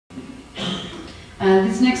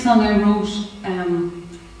This next song I wrote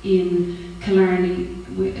in Killarney.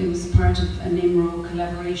 It was part of a NIMRO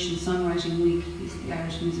collaboration songwriting week. It's the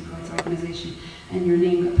Irish Music Rights Organisation, and your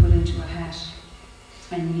name got put into a hat,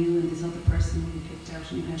 and you and this other person we picked out,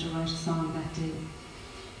 and you had to write a song that day.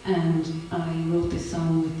 And I wrote this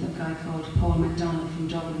song with a guy called Paul MacDonald from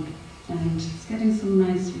Dublin, and it's getting some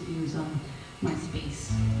nice reviews on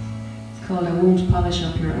MySpace. It's called I Won't Polish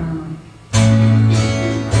Up Your Armour.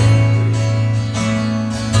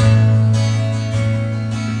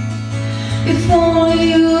 If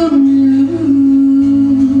only you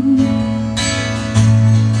knew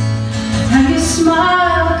how your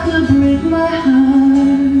smile could break my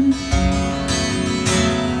heart.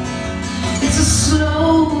 It's a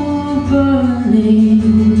slow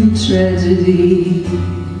burning tragedy,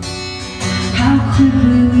 how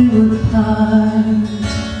quickly we would part.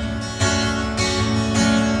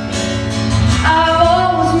 I've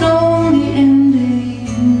always known the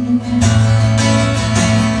ending.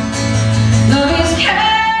 Love is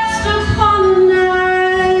cast upon the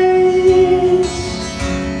night,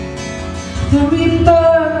 the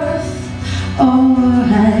rebirth or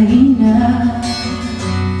hyena,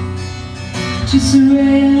 to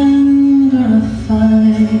surrender a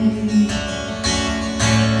fight.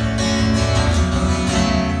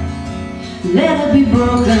 Let it be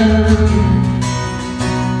broken.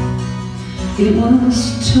 It was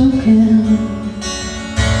token.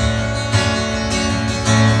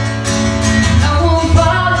 I won't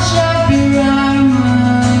polish up your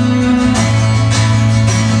armor,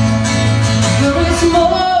 for it's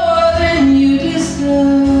more than you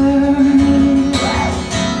deserve.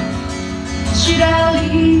 Should I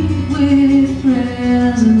leave with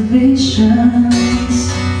reservations?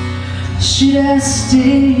 Should I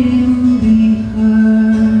stay and be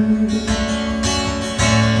heard?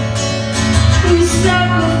 We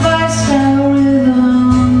sacrificed our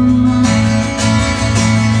rhythm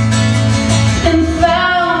and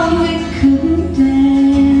found we couldn't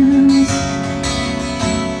dance.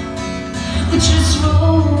 We just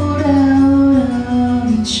rolled out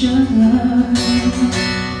of each other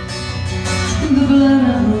in the blood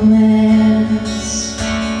of romance.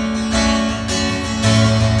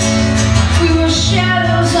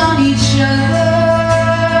 Shadows on each other,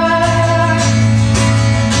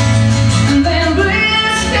 and then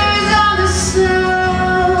blisters on the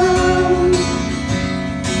sun,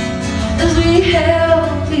 as we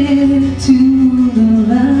held it to the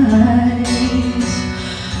light.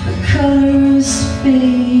 The colors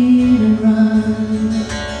fade and run,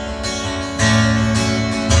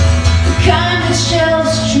 the kind that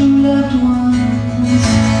shells true loved ones.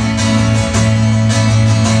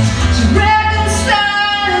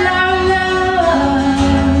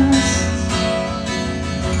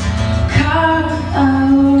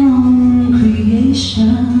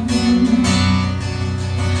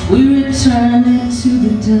 We return it to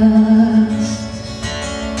the dust.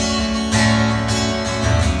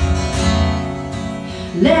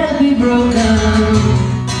 Let it be broken.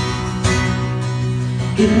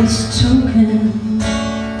 It was token.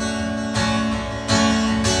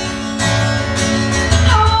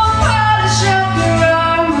 I won't polish up your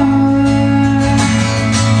armor,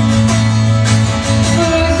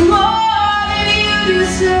 for it's more than you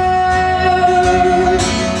deserve.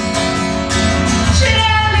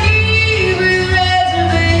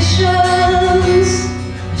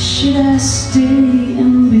 Should I stay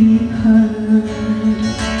and be heard?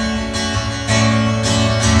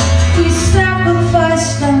 We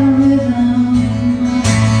sacrificed our rhythm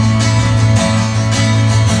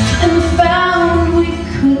and found we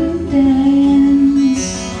couldn't dance.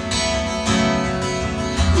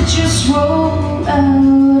 We just rolled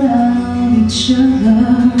out of each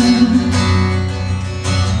other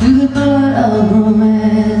through the blood of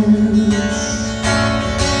romance.